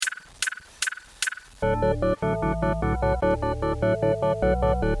Nous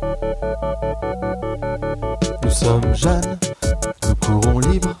sommes jeunes, nous courons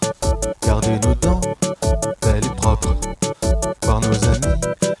libres, garder nos dents belles et propres, voir nos amis,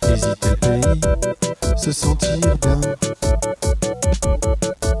 visiter le pays, se sentir bien.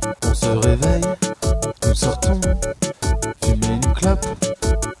 On se réveille, nous sortons, fumer une clope,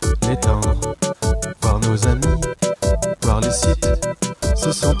 l'éteindre, voir nos amis, voir les sites,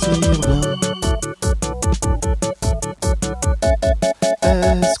 se sentir bien.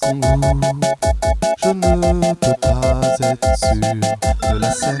 Est-ce qu'on goûte? Je ne peux pas être sûr de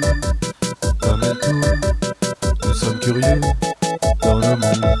la scène, comme elle tourne. Nous sommes curieux dans nos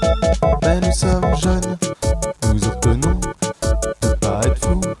mondes, mais nous sommes jeunes, nous obtenons de pas être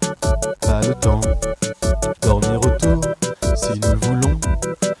fous, pas le temps, dormir autour si nous le voulons,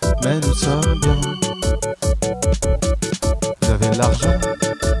 mais nous sommes bien. Vous avez de l'argent,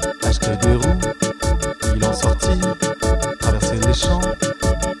 acheter des roues, il en sortit, traverser les champs,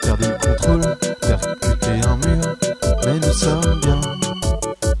 garder le contrôle, percuter un mur, mais nous sommes bien.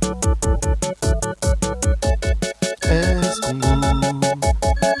 Est-ce qu'on goûte?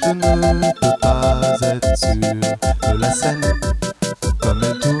 Je ne peux pas être sûr de la scène, comme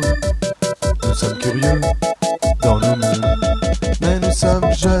elle tourne. Nous sommes curieux dans nos mondes, mais nous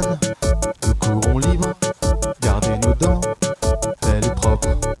sommes jeunes, nous courons libres, garder nos dents belles et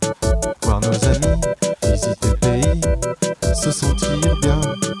propres, voir nos amis, visiter le pays, se sentir bien.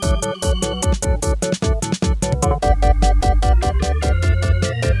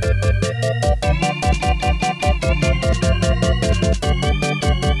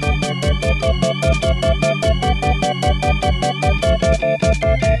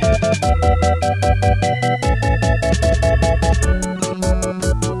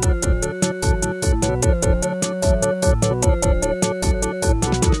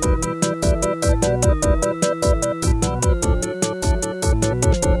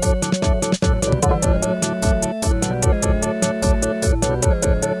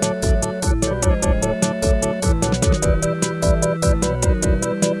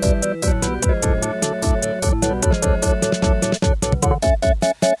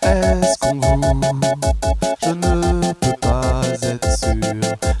 Est-ce qu'on goûte? Je ne peux pas être sûr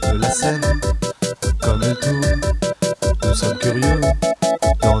de la scène, comme elle tourne. Nous sommes curieux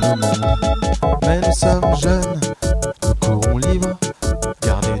dans nos mondes, mais nous sommes jeunes, nous courons libres,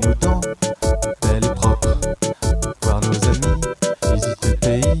 garder nos dents belles et propres, voir nos amis, visiter le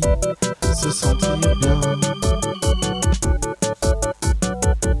pays, se sentir bien.